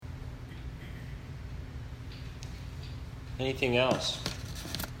Anything else?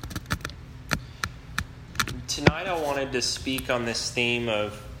 Tonight I wanted to speak on this theme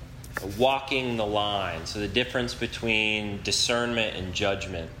of walking the line. So the difference between discernment and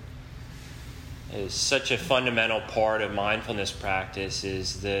judgment is such a fundamental part of mindfulness practice,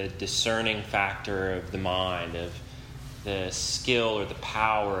 is the discerning factor of the mind, of the skill or the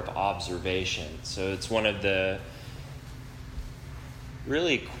power of observation. So it's one of the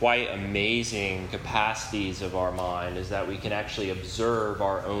really quite amazing capacities of our mind, is that we can actually observe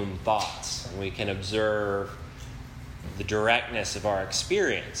our own thoughts, and we can observe the directness of our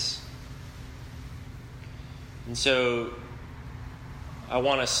experience. And so I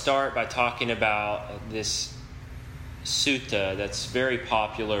want to start by talking about this sutta that's very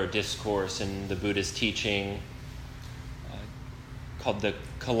popular discourse in the Buddha's teaching, called the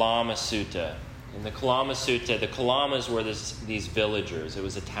Kalama Sutta. In the Kalama Sutta, the Kalamas were these villagers. It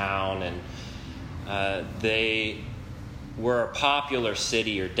was a town, and they were a popular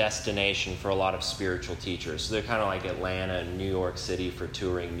city or destination for a lot of spiritual teachers. So they're kind of like Atlanta and New York City for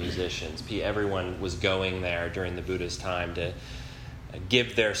touring musicians. Everyone was going there during the Buddha's time to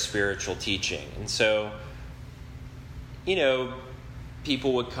give their spiritual teaching. And so,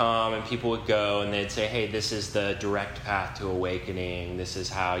 people would come and people would go, and they'd say, hey, this is the direct path to awakening. This is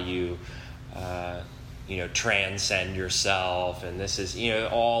how you transcend yourself. And this is,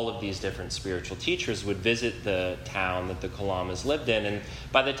 all of these different spiritual teachers would visit the town that the Kalamas lived in. And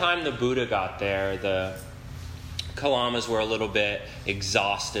by the time the Buddha got there, the Kalamas were a little bit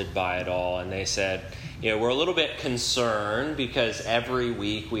exhausted by it all. And they said, we're a little bit concerned because every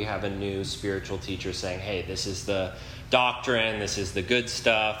week we have a new spiritual teacher saying, hey, this is the doctrine, this is the good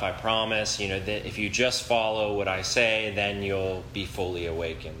stuff, I promise, that if you just follow what I say, then you'll be fully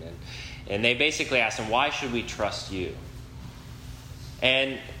awakened. And they basically asked him, why should we trust you?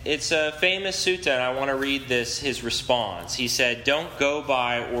 And it's a famous sutta, and I want to read his response. He said, don't go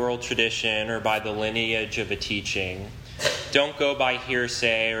by oral tradition or by the lineage of a teaching. Don't go by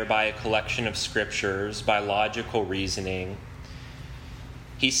hearsay or by a collection of scriptures, by logical reasoning.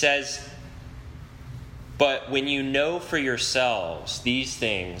 He says, but when you know for yourselves these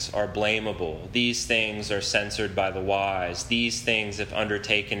things are blamable, these things are censored by the wise, these things, if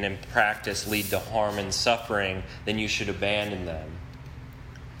undertaken in practice, lead to harm and suffering, then you should abandon them.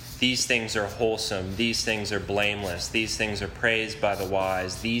 These things are wholesome, these things are blameless, these things are praised by the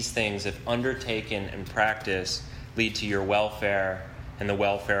wise, these things, if undertaken in practice, lead to your welfare and the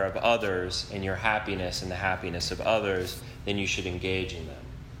welfare of others, and your happiness and the happiness of others, then you should engage in them.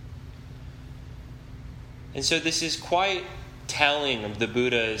 And so this is quite telling of the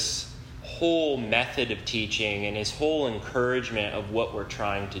Buddha's whole method of teaching and his whole encouragement of what we're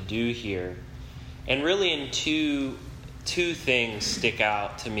trying to do here. And really in two things stick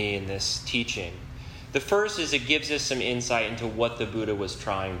out to me in this teaching. The first is it gives us some insight into what the Buddha was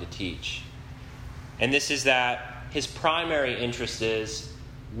trying to teach. And this is that his primary interest is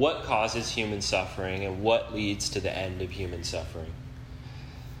what causes human suffering and what leads to the end of human suffering.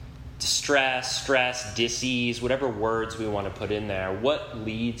 Stress, disease, whatever words we want to put in there, what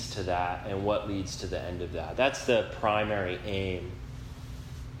leads to that and what leads to the end of that? That's the primary aim.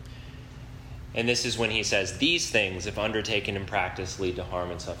 And this is when he says, these things, if undertaken in practice, lead to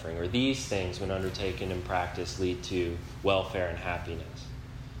harm and suffering, or these things, when undertaken in practice, lead to welfare and happiness.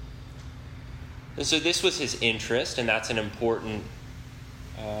 And so this was his interest, and that's an important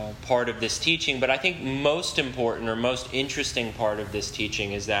part of this teaching. But I think most important or most interesting part of this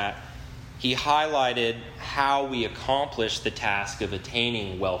teaching is that he highlighted how we accomplish the task of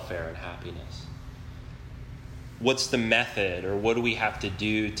attaining welfare and happiness. What's the method, or what do we have to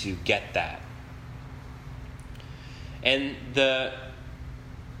do to get that? And the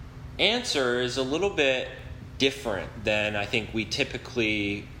answer is a little bit different than I think we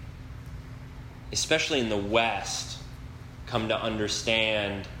typically, especially in the West, come to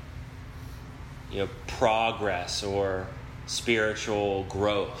understand, progress or spiritual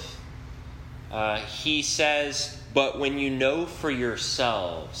growth. He says, but when you know for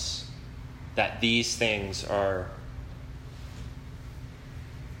yourselves that these things are,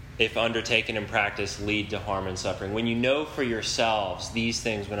 if undertaken in practice, lead to harm and suffering. When you know for yourselves these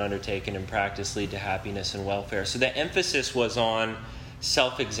things, when undertaken in practice, lead to happiness and welfare. So the emphasis was on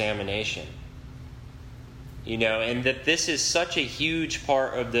self-examination. And that this is such a huge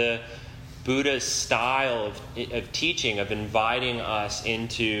part of the Buddha's style of teaching, of inviting us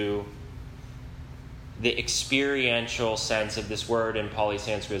into the experiential sense of this word in Pali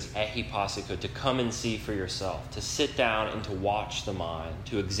Sanskrit is ehipassiko, to come and see for yourself, to sit down and to watch the mind,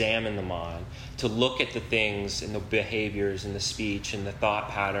 to examine the mind, to look at the things and the behaviors and the speech and the thought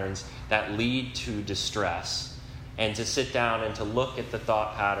patterns that lead to distress and to sit down and to look at the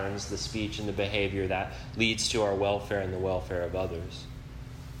thought patterns, the speech, and the behavior that leads to our welfare and the welfare of others.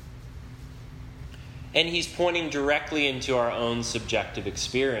 And he's pointing directly into our own subjective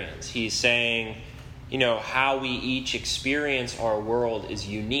experience. He's saying, how we each experience our world is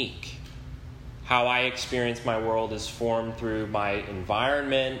unique. How I experience my world is formed through my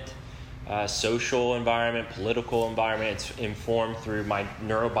environment, social environment, political environment. It's informed through my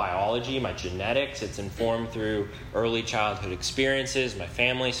neurobiology, my genetics. It's informed through early childhood experiences, my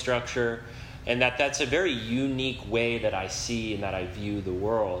family structure. And that's a very unique way that I see and that I view the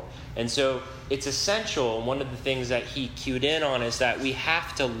world. And so it's essential, and one of the things that he cued in on is that we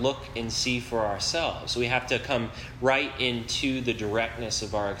have to look and see for ourselves. We have to come right into the directness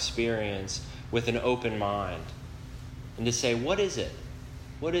of our experience with an open mind. And to say, what is it?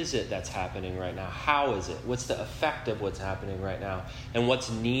 What is it that's happening right now? How is it? What's the effect of what's happening right now? And what's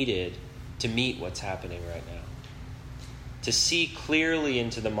needed to meet what's happening right now? To see clearly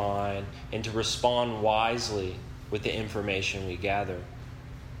into the mind and to respond wisely with the information we gather.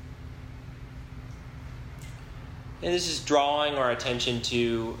 And this is drawing our attention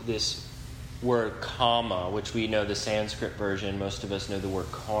to this word karma, which we know the Sanskrit version. Most of us know the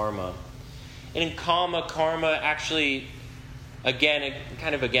word karma. And in karma actually, again,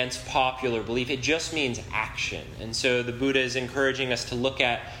 kind of against popular belief, it just means action. And so the Buddha is encouraging us to look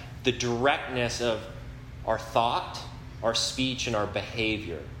at the directness of our thought, our speech, and our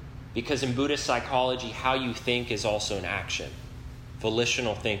behavior. Because in Buddhist psychology, how you think is also an action.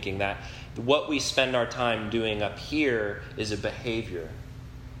 Volitional thinking, that what we spend our time doing up here is a behavior.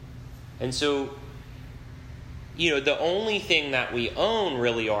 And so, the only thing that we own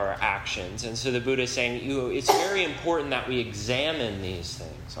really are our actions. And so the Buddha is saying, it's very important that we examine these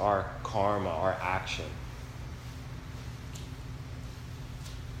things, our karma, our action.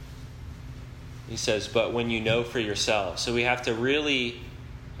 He says, but when you know for yourself. So we have to really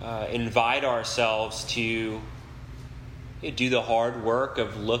invite ourselves to do the hard work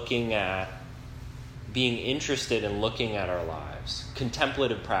of looking at, being interested in looking at our lives.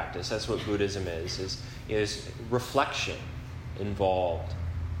 Contemplative practice, that's what Buddhism is reflection involved.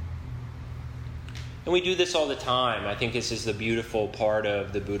 And we do this all the time. I think this is the beautiful part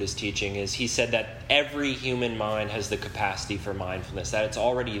of the Buddhist teaching, is he said that every human mind has the capacity for mindfulness, that it's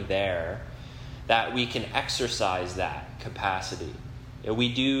already there, that we can exercise that capacity.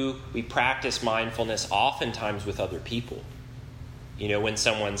 We practice mindfulness oftentimes with other people. When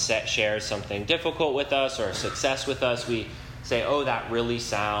someone shares something difficult with us or a success with us, we say, oh, that really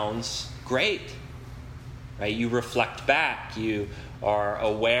sounds great. Right? You reflect back. You are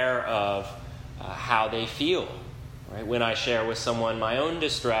aware of how they feel. Right? When I share with someone my own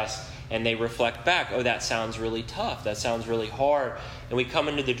distress and they reflect back, oh, that sounds really tough. That sounds really hard. And we come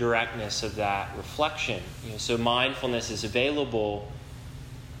into the directness of that reflection. So mindfulness is available.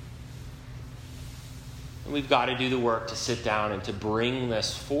 And we've got to do the work to sit down and to bring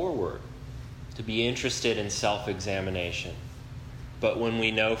this forward, to be interested in self-examination. But when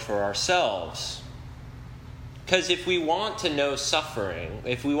we know for ourselves, because if we want to know suffering,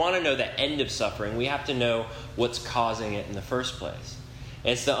 if we want to know the end of suffering, we have to know what's causing it in the first place.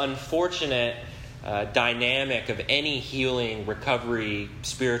 And it's the unfortunate dynamic of any healing, recovery,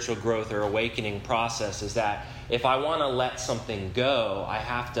 spiritual growth, or awakening process is that if I want to let something go, I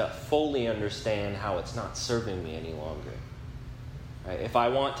have to fully understand how it's not serving me any longer. Right? If I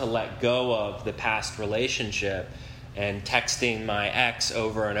want to let go of the past relationship and texting my ex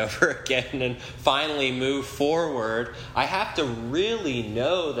over and over again and finally move forward, I have to really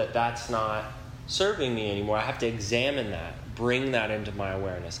know that that's not serving me anymore. I have to examine that, bring that into my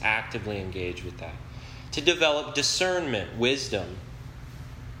awareness, actively engage with that. To develop discernment, wisdom.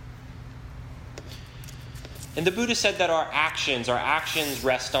 And the Buddha said that our actions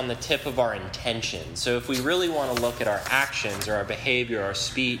rest on the tip of our intention. So if we really want to look at our actions or our behavior, our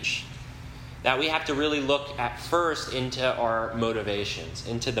speech, that we have to really look at first into our motivations,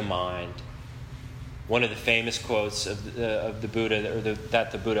 into the mind. One of the famous quotes of the Buddha,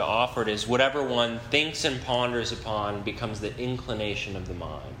 that the Buddha offered, is, whatever one thinks and ponders upon becomes the inclination of the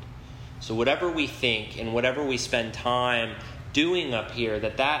mind. So whatever we think and whatever we spend time doing up here,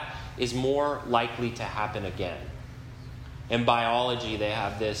 that is more likely to happen again. In biology, they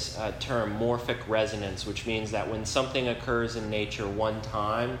have this term, morphic resonance, which means that when something occurs in nature one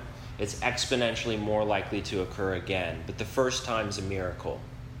time, it's exponentially more likely to occur again. But the first time is a miracle.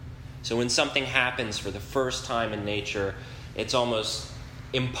 So when something happens for the first time in nature, it's almost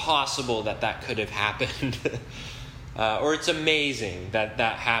impossible that could have happened. Or it's amazing that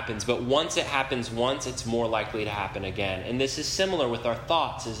happens. But once it happens once, it's more likely to happen again. And this is similar with our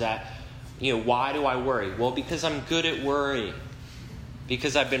thoughts, is that why do I worry? Well, because I'm good at worry.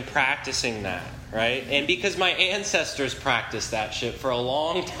 Because I've been practicing that, right? And because my ancestors practiced that shit for a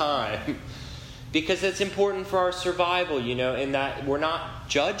long time. Because it's important for our survival, in that we're not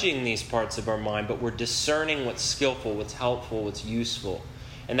judging these parts of our mind, but we're discerning what's skillful, what's helpful, what's useful.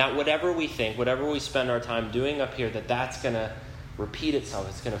 And that whatever we think, whatever we spend our time doing up here, that's going to repeat itself.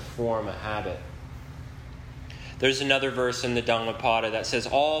 It's going to form a habit. There's another verse in the Dhammapada that says,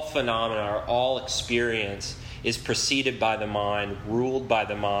 all phenomena or all experience is preceded by the mind, ruled by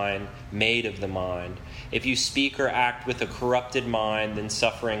the mind, made of the mind. If you speak or act with a corrupted mind, then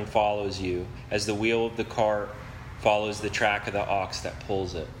suffering follows you, as the wheel of the cart follows the track of the ox that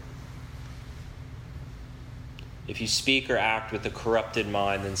pulls it. If you speak or act with a corrupted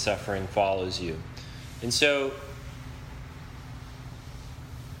mind, then suffering follows you. And so,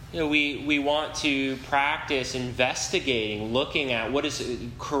 we want to practice investigating, looking at what is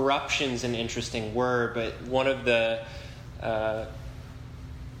corruption's an interesting word, but one of the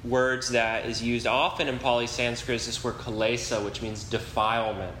words that is used often in Pali Sanskrit is this word kalesa, which means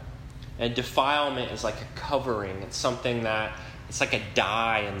defilement. And defilement is like a covering. It's something it's like a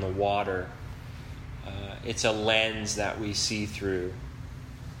dye in the water. It's a lens that we see through.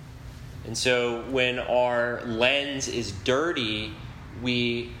 And so when our lens is dirty,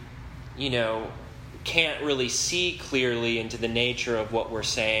 we can't really see clearly into the nature of what we're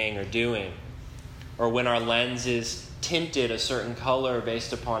saying or doing. Or when our lens is tinted a certain color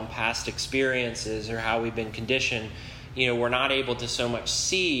based upon past experiences or how we've been conditioned, we're not able to so much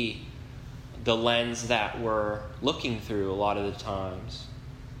see the lens that we're looking through a lot of the times.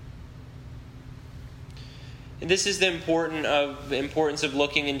 And this is the importance of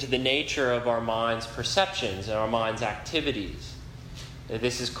looking into the nature of our mind's perceptions and our mind's activities.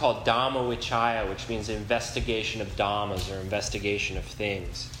 This is called Dhamma Vichaya, which means investigation of dhammas or investigation of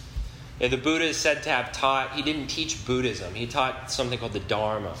things. The Buddha is said to have taught, he didn't teach Buddhism, he taught something called the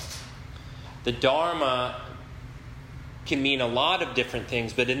Dharma. The Dharma can mean a lot of different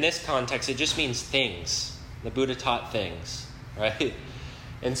things, but in this context it just means things. The Buddha taught things, right?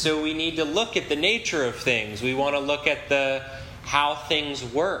 And so we need to look at the nature of things. We want to look at how things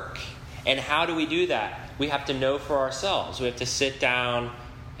work. And how do we do that? We have to know for ourselves. We have to sit down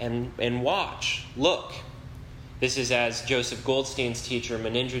and watch, look. This is as Joseph Goldstein's teacher,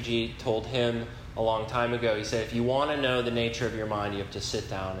 Munindraji, told him a long time ago. He said, if you want to know the nature of your mind, you have to sit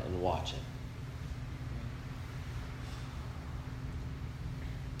down and watch it.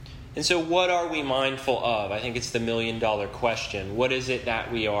 And so what are we mindful of? I think it's the $1 million question. What is it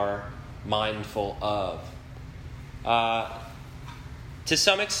that we are mindful of? To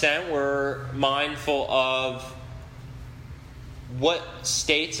some extent, we're mindful of what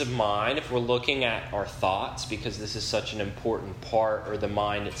states of mind, if we're looking at our thoughts, because this is such an important part, or the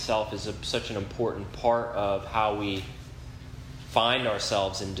mind itself is such an important part of how we find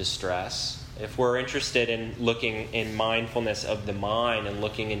ourselves in distress. If we're interested in looking in mindfulness of the mind and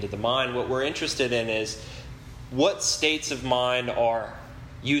looking into the mind, what we're interested in is what states of mind are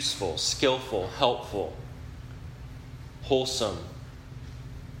useful, skillful, helpful, wholesome,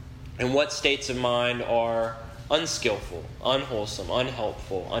 and what states of mind are unskillful, unwholesome,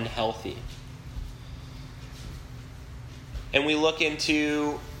 unhelpful, unhealthy. And we look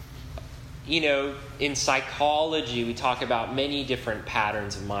into, in psychology, we talk about many different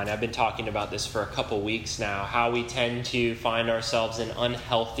patterns of mind. I've been talking about this for a couple weeks now, how we tend to find ourselves in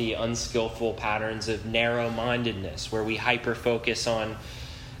unhealthy, unskillful patterns of narrow-mindedness, where we hyper-focus on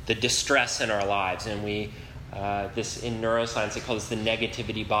the distress in our lives. And this in neuroscience, they call this the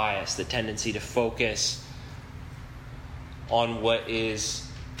negativity bias, the tendency to focus on what is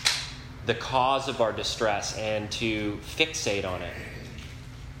the cause of our distress and to fixate on it.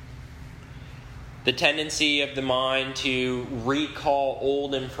 The tendency of the mind to recall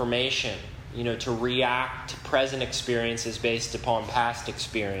old information, to react to present experiences based upon past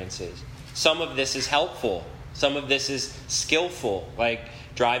experiences. Some of this is helpful. Some of this is skillful, like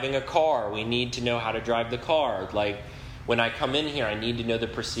driving a car. We need to know how to drive the car. Like when I come in here, I need to know the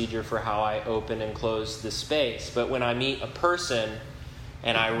procedure for how I open and close the space. But when I meet a person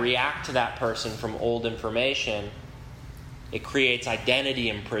and I react to that person from old information, it creates identity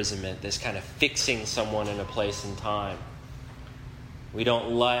imprisonment, this kind of fixing someone in a place and time. We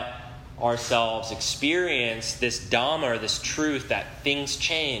don't let ourselves experience this Dhamma, or this truth that things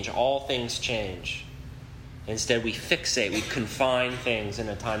change, all things change. Instead, we fixate, we confine things in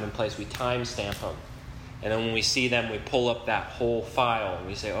a time and place, we timestamp them. And then when we see them, we pull up that whole file and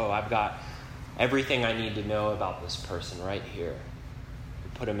we say, oh, I've got everything I need to know about this person right here.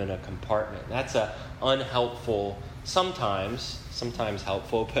 We put them in a compartment. That's an unhelpful sometimes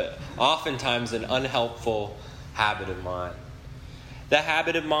helpful, but oftentimes an unhelpful habit of mind. The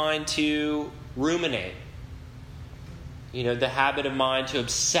habit of mind to ruminate. The habit of mind to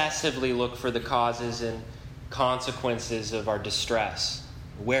obsessively look for the causes and consequences of our distress.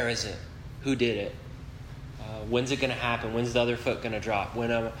 Where is it? Who did it? When's it going to happen? When's the other foot going to drop?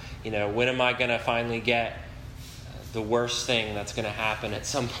 When am I going to finally get the worst thing that's going to happen at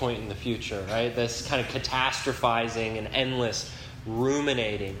some point in the future, right? This kind of catastrophizing and endless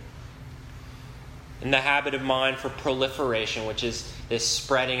ruminating. And the habit of mind for proliferation, which is this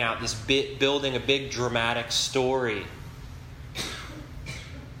spreading out, this building a big dramatic story,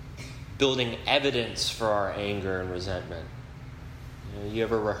 building evidence for our anger and resentment. You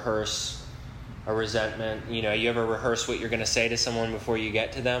ever rehearse a resentment? You ever rehearse what you're going to say to someone before you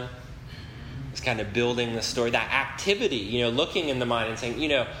get to them? It's kind of building the story, that activity, looking in the mind and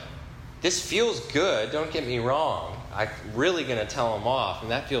saying, this feels good, don't get me wrong. I'm really going to tell them off,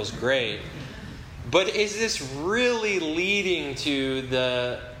 and that feels great. But is this really leading to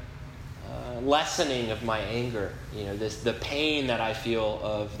the lessening of my anger? The pain that I feel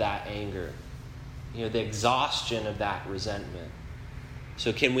of that anger. The exhaustion of that resentment.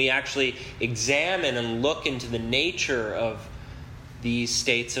 So can we actually examine and look into the nature of these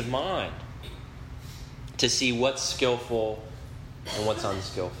states of mind to see what's skillful and what's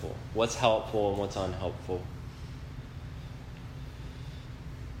unskillful, what's helpful and what's unhelpful?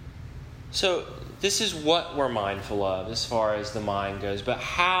 So this is what we're mindful of as far as the mind goes, but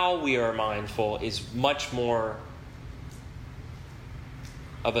how we are mindful is much more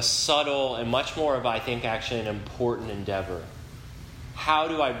of a subtle and much more of, I think, actually an important endeavor. How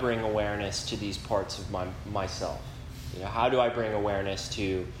do I bring awareness to these parts of myself? How do I bring awareness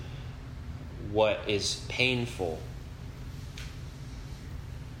to what is painful?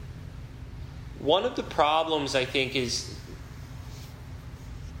 One of the problems, I think, is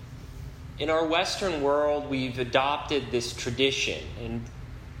in our Western world, we've adopted this tradition, and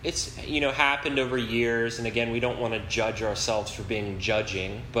it's happened over years. And again, we don't want to judge ourselves for being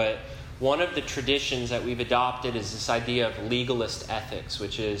judging, but one of the traditions that we've adopted is this idea of legalist ethics,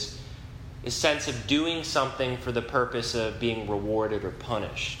 which is a sense of doing something for the purpose of being rewarded or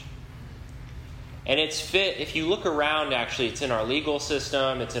punished. And it's fit, if you look around, actually, it's in our legal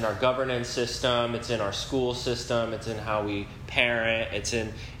system, it's in our governance system, it's in our school system, it's in how we parent,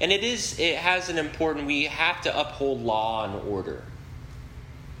 it has an important, we have to uphold law and order.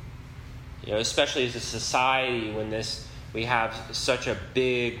 Especially as a society when we have such a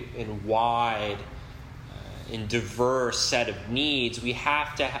big and wide and diverse set of needs, we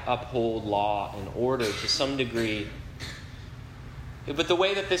have to uphold law and order to some degree. But the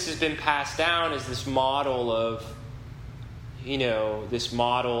way that this has been passed down is this model of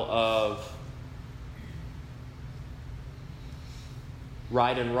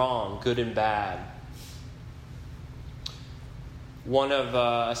right and wrong, good and bad. One of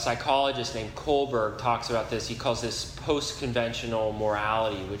a psychologist named Kohlberg talks about this. He calls this post-conventional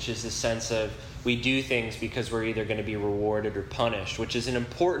morality, which is the sense of we do things because we're either going to be rewarded or punished, which is an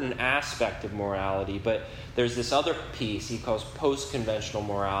important aspect of morality. But there's this other piece he calls post-conventional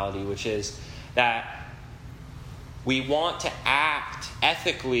morality, which is that we want to act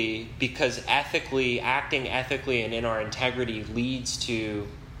ethically because acting ethically and in our integrity leads to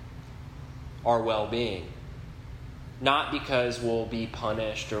our well-being. Not because we'll be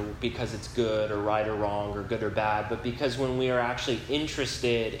punished or because it's good or right or wrong or good or bad, but because when we are actually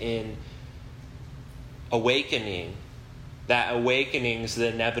interested in awakening, that awakening is the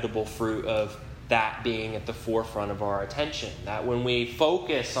inevitable fruit of that being at the forefront of our attention. That when we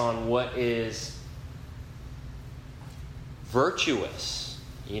focus on what is virtuous,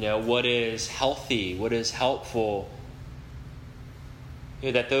 what is healthy, what is helpful,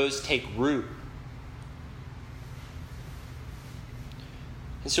 that those take root.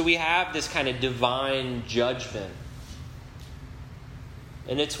 And so we have this kind of divine judgment.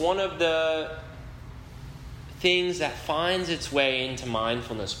 And it's one of the things that finds its way into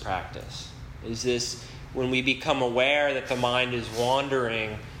mindfulness practice. Is this, when we become aware that the mind is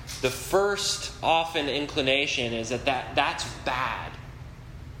wandering, the first often inclination is that's bad.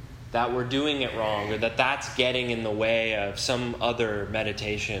 That we're doing it wrong, or that's getting in the way of some other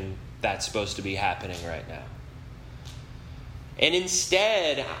meditation that's supposed to be happening right now. And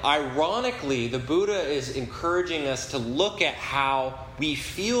instead, ironically, the Buddha is encouraging us to look at how we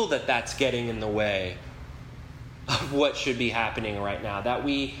feel that that's getting in the way of what should be happening right now. That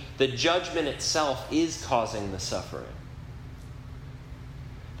the judgment itself is causing the suffering.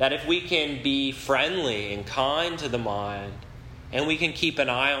 That if we can be friendly and kind to the mind And we can keep an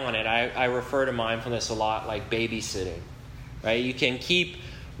eye on it. I refer to mindfulness a lot like babysitting, right? You can keep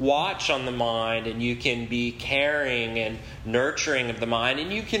watch on the mind, and you can be caring and nurturing of the mind,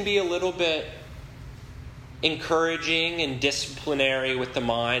 and you can be a little bit encouraging and disciplinary with the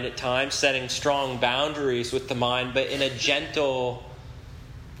mind at times, setting strong boundaries with the mind, but in a gentle,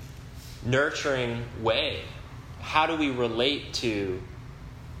 nurturing way. How do we relate to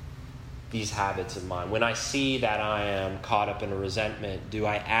these habits of mind? When I see that I am caught up in a resentment, do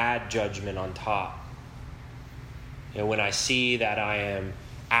I add judgment on top? When I see that I am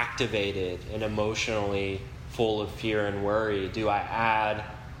activated and emotionally full of fear and worry, do I add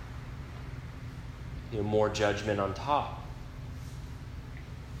more judgment on top?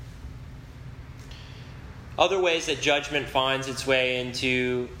 Other ways that judgment finds its way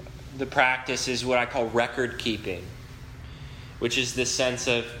into the practice is what I call record keeping, which is this sense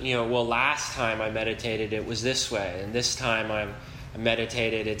of, last time I meditated it was this way, and this time I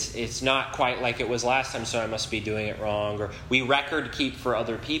meditated it's not quite like it was last time, so I must be doing it wrong. Or we record keep for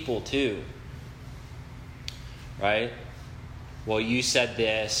other people too, right? Well, you said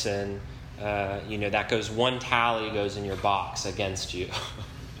this, and that goes, one tally goes in your box against you.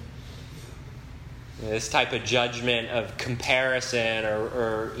 This type of judgment of comparison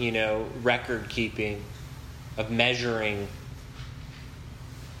or record keeping, of measuring.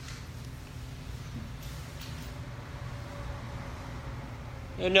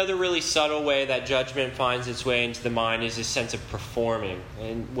 Another really subtle way that judgment finds its way into the mind is this sense of performing,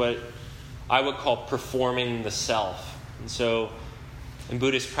 and what I would call performing the self. And so in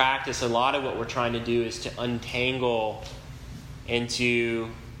Buddhist practice, a lot of what we're trying to do is to untangle and to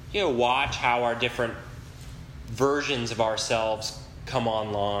watch how our different versions of ourselves come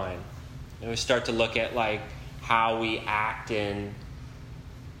online. We start to look at how we act in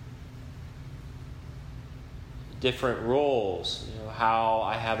different roles. How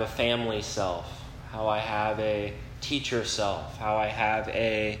I have a family self, how I have a teacher self, how I have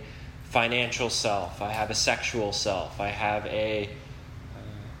a financial self, I have a sexual self, I have a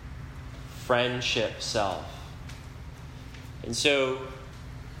friendship self. And so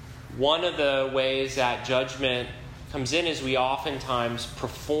one of the ways that judgment comes in is we oftentimes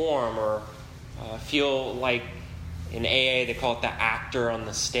perform or feel like, in AA they call it the actor on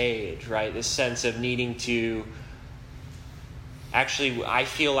the stage, right? This sense of needing to, actually I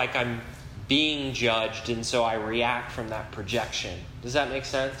feel like I'm being judged, and so I react from that projection. Does that make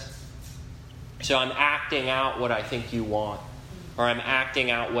sense? So I'm acting out what I think you want, or I'm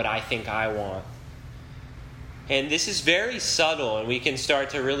acting out what I think I want. And this is very subtle, and we can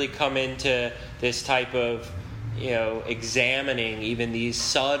start to really come into this type of, examining even these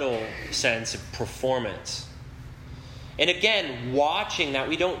subtle sense of performance. And again, watching that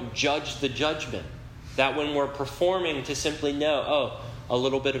we don't judge the judgment. That when we're performing, to simply know, a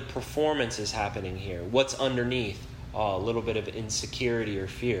little bit of performance is happening here. What's underneath? A little bit of insecurity or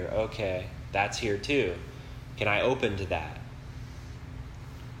fear. Okay, that's here too. Can I open to that?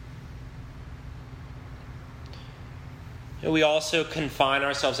 And we also confine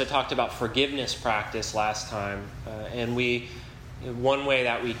ourselves. I talked about forgiveness practice last time. And one way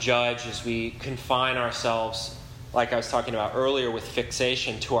that we judge is we confine ourselves, like I was talking about earlier, with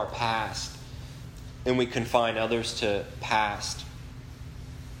fixation to our past. And we confine others to past.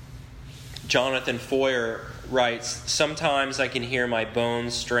 Jonathan Foyer writes, "Sometimes I can hear my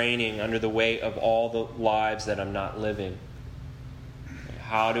bones straining under the weight of all the lives that I'm not living."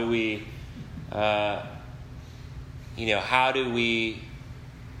 How do we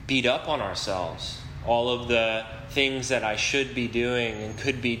beat up on ourselves? All of the things that I should be doing and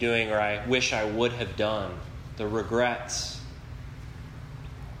could be doing, or I wish I would have done. The regrets.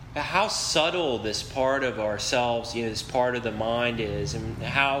 How subtle this part of ourselves, this part of the mind is, and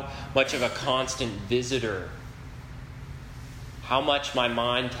how much of a constant visitor. How much my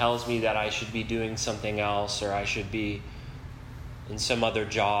mind tells me that I should be doing something else, or I should be in some other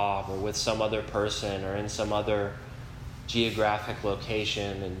job, or with some other person, or in some other geographic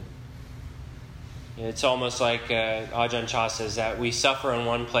location. And it's almost like Ajahn Chah says that we suffer in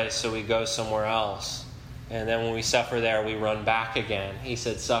one place, so we go somewhere else. And then when we suffer there, we run back again. He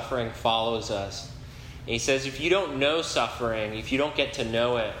said suffering follows us. And he says if you don't know suffering, if you don't get to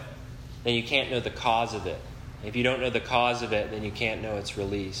know it, then you can't know the cause of it. If you don't know the cause of it, then you can't know its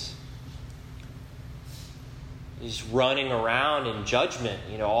release. He's running around in judgment,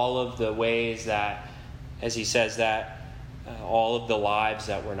 all of the ways that, as he says that, all of the lives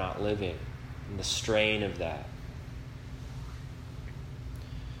that we're not living, and the strain of that.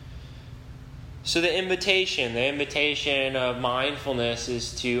 So the invitation of mindfulness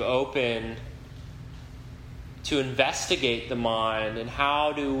is to open to investigate the mind, and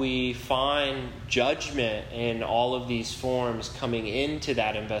how do we find judgment in all of these forms coming into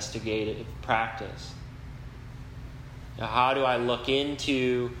that investigative practice? Now, how do I look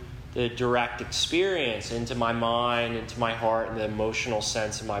into the direct experience, into my mind, into my heart, and the emotional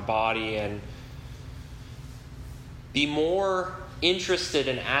sense of my body, and be more interested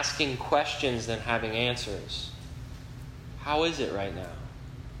in asking questions than having answers? How is it right now?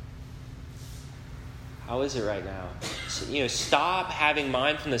 How is it right now? So, stop having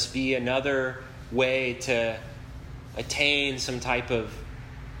mindfulness be another way to attain some type of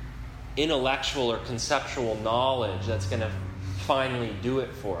intellectual or conceptual knowledge that's going to finally do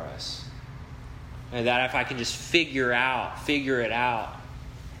it for us. And that if I can just figure it out,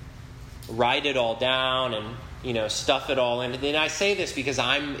 write it all down, and stuff it all in. And I say this because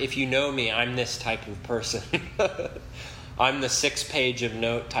if you know me, I'm this type of person. I'm the 6-page of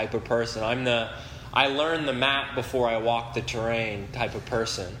note type of person. I learn the map before I walk the terrain type of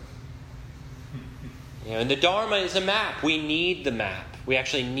person. And the Dharma is a map. We need the map. We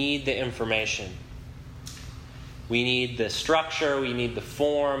actually need the information. We need the structure. We need the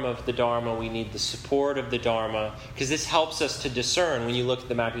form of the Dharma. We need the support of the Dharma. Because this helps us to discern. When you look at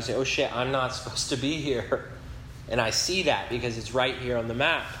the map, you say, oh shit, I'm not supposed to be here. And I see that because it's right here on the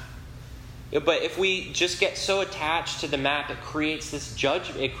map. But if we just get so attached to the map, it creates this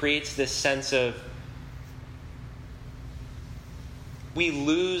judgment. It creates this sense of we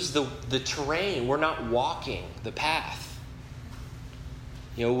lose the terrain. We're not walking the path.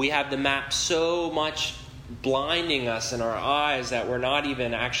 We have the map so much blinding us in our eyes that we're not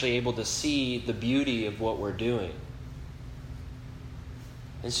even actually able to see the beauty of what we're doing.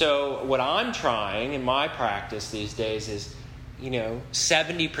 And so what I'm trying in my practice these days is,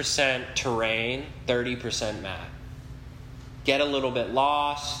 70% terrain, 30% map. Get a little bit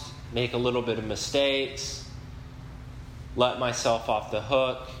lost, make a little bit of mistakes, let myself off the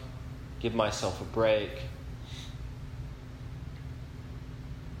hook, give myself a break.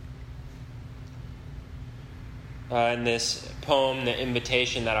 In this poem, The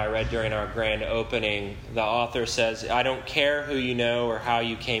Invitation, that I read during our grand opening, the author says, I don't care who you know or how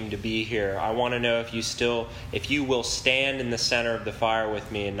you came to be here. I want to know if you will stand in the center of the fire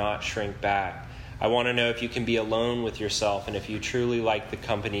with me and not shrink back. I want to know if you can be alone with yourself and if you truly like the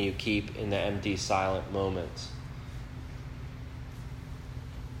company you keep in the empty, silent moments.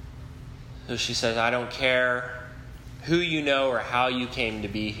 So she says, I don't care who you know or how you came to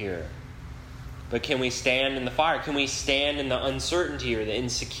be here. But can we stand in the fire? Can we stand in the uncertainty or the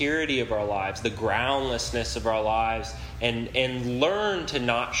insecurity of our lives, the groundlessness of our lives, and learn to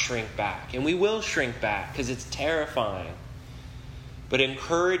not shrink back? And we will shrink back because it's terrifying. But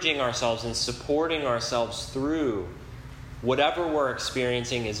encouraging ourselves and supporting ourselves through whatever we're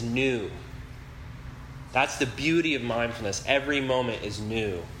experiencing is new. That's the beauty of mindfulness. Every moment is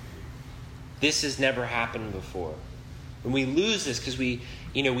new. This has never happened before. And we lose this because we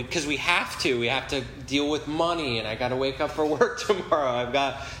have to. We have to deal with money, and I got to wake up for work tomorrow. I've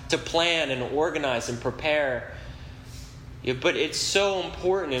got to plan and organize and prepare. But it's so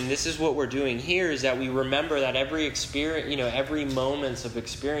important, and this is what we're doing here, is that we remember that every experience, every moment of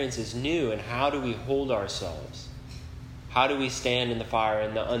experience is new. And how do we hold ourselves? How do we stand in the fire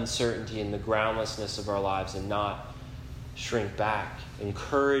in the uncertainty and the groundlessness of our lives and not shrink back,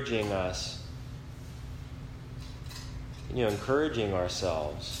 encouraging us? Encouraging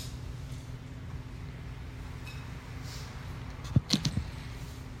ourselves.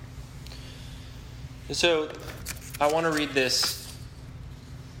 And so I want to read this.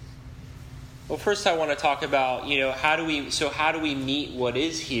 Well, first I want to talk about, how do we meet what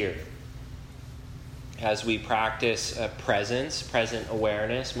is here as we practice present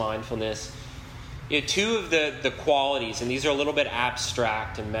awareness, mindfulness. Two of the qualities, and these are a little bit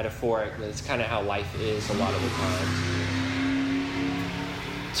abstract and metaphoric, but it's kind of how life is a lot of the times.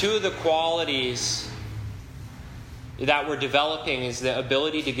 Two of the qualities that we're developing is the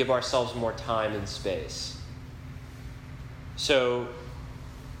ability to give ourselves more time and space. So,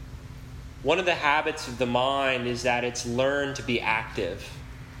 one of the habits of the mind is that it's learned to be active.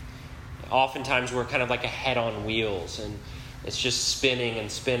 Oftentimes we're kind of like a head on wheels, and it's just spinning and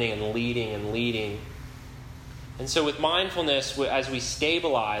spinning and leading. And so with mindfulness, as we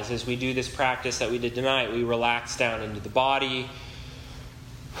stabilize, as we do this practice that we did tonight, we relax down into the body.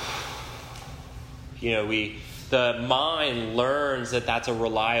 The mind learns that that's a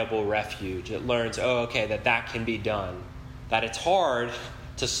reliable refuge. It learns, that can be done. That it's hard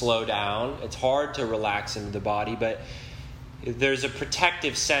to slow down. It's hard to relax into the body, but there's a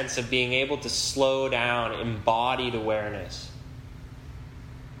protective sense of being able to slow down, embodied awareness.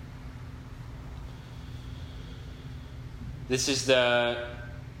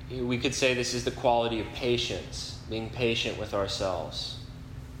 we could say this is the quality of patience, being patient with ourselves.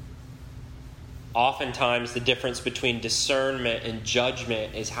 Oftentimes, the difference between discernment and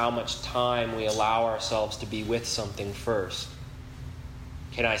judgment is how much time we allow ourselves to be with something first.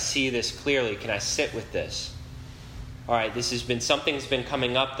 Can I see this clearly? Can I sit with this? All right, something's been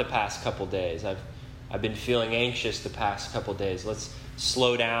coming up the past couple days. I've been feeling anxious the past couple days. Let's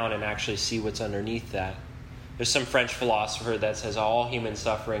slow down and actually see what's underneath that. There's some French philosopher that says all human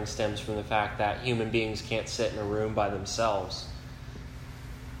suffering stems from the fact that human beings can't sit in a room by themselves.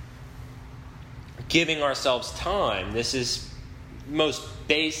 Giving ourselves time, this is most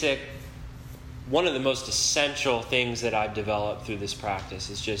basic, one of the most essential things that I've developed through this practice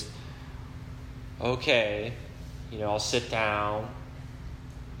is just, okay, I'll sit down,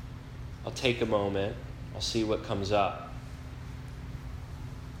 I'll take a moment, I'll see what comes up.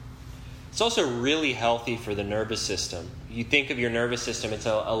 It's also really healthy for the nervous system. You think of your nervous system, it's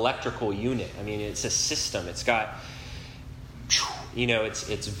an electrical unit. It's a system. It's got,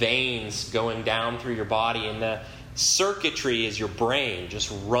 it's veins going down through your body, and the circuitry is your brain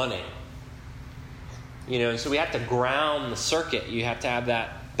just running. And so we have to ground the circuit. You have to have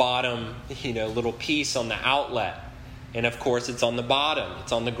that bottom, little piece on the outlet. And of course, it's on the bottom.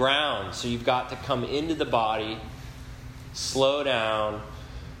 It's on the ground. So you've got to come into the body, slow down.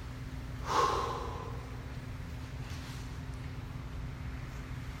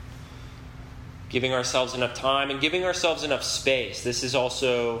 Giving ourselves enough time and giving ourselves enough space. This is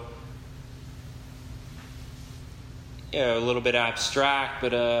also a little bit abstract,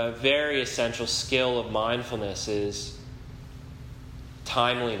 but a very essential skill of mindfulness is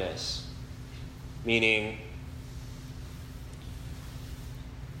timeliness. Meaning,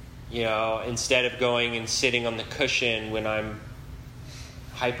 instead of going and sitting on the cushion when I'm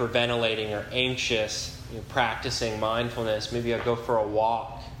hyperventilating or anxious, practicing mindfulness, maybe I'll go for a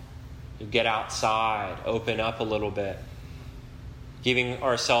walk. You get outside, open up a little bit. Giving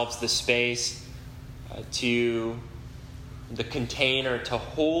ourselves the space to the container to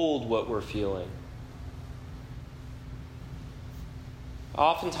hold what we're feeling.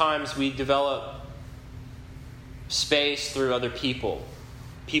 Oftentimes we develop space through other people.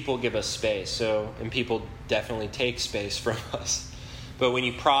 People give us space, and people definitely take space from us. But when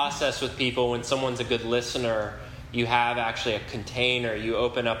you process with people, when someone's a good listener, you have actually a container. You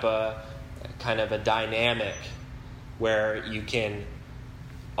open up a kind of a dynamic where you can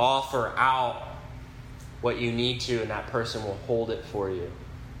offer out what you need to, and that person will hold it for you.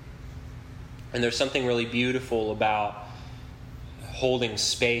 And there's something really beautiful about holding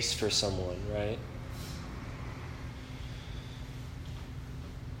space for someone, right?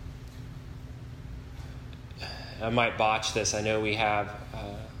 I might botch this. I know we have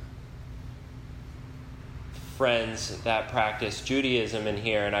friends that practice Judaism in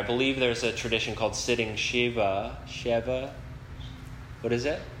here, and I believe there's a tradition called sitting Shiva. What is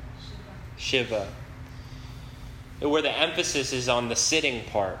it? Shiva. Where the emphasis is on the sitting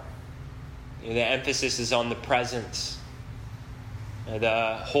part. The emphasis is on the presence,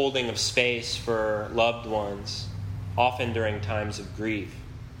 the holding of space for loved ones, often during times of grief,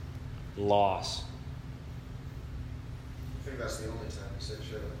 loss. I think that's the only time you say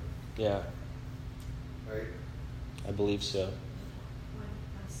Shiva. Yeah. Right? I believe so.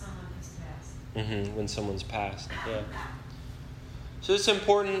 When someone has passed. When someone's passed, yeah. So it's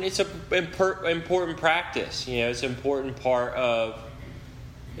important. It's an important practice. It's an important part of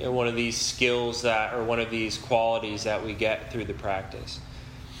one of these skills or one of these qualities that we get through the practice.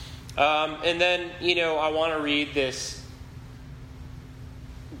 And then, I want to read this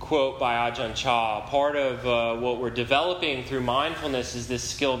quote by Ajahn Chah. Part of what we're developing through mindfulness is this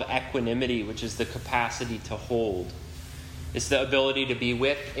skill of equanimity, which is the capacity to hold. It's the ability to be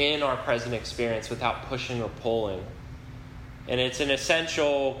within our present experience without pushing or pulling. And it's an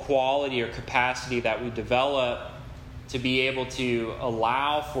essential quality or capacity that we develop to be able to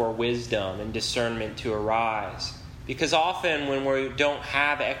allow for wisdom and discernment to arise. Because often when we don't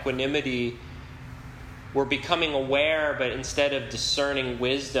have equanimity, we're becoming aware, but instead of discerning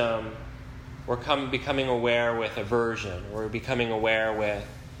wisdom, we're becoming aware with aversion. We're becoming aware with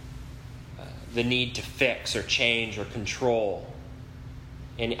the need to fix or change or control.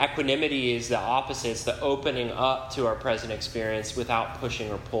 And equanimity is the opposite. It's the opening up to our present experience without pushing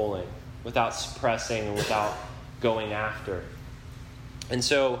or pulling, without suppressing, and without going after. And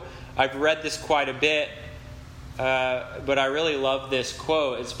so I've read this quite a bit, but I really love this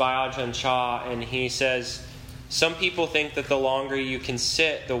quote. It's by Ajahn Chah, and he says, "Some people think that the longer you can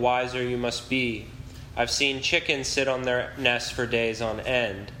sit, the wiser you must be. I've seen chickens sit on their nests for days on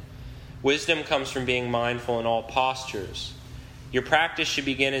end. Wisdom comes from being mindful in all postures. Your practice should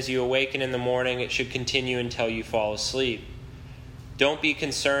begin as you awaken in the morning. It should continue until you fall asleep. Don't be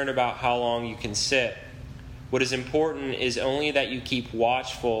concerned about how long you can sit. What is important is only that you keep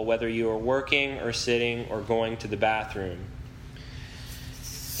watchful whether you are working or sitting or going to the bathroom.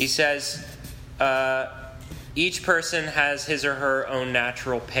 He says, each person has his or her own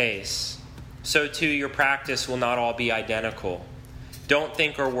natural pace. So too, your practice will not all be identical. Don't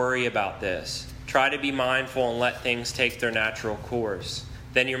think or worry about this. Try to be mindful and let things take their natural course.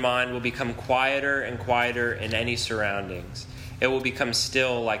 Then your mind will become quieter and quieter in any surroundings. It will become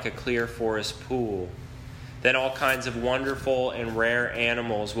still like a clear forest pool. Then all kinds of wonderful and rare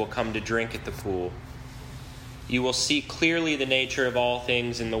animals will come to drink at the pool. You will see clearly the nature of all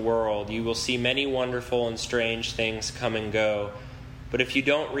things in the world. You will see many wonderful and strange things come and go. But if you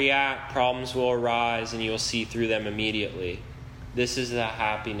don't react, problems will arise and you will see through them immediately. This is the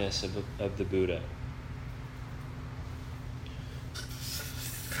happiness of the Buddha.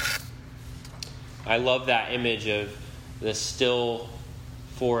 I love that image of the still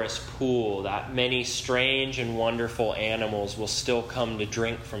forest pool, that many strange and wonderful animals will still come to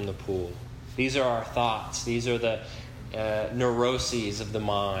drink from the pool. These are our thoughts. These are the neuroses of the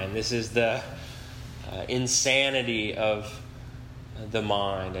mind. This is the insanity of the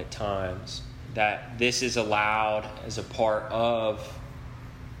mind at times. That this is allowed as a part of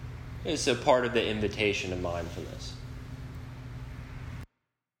the invitation of mindfulness.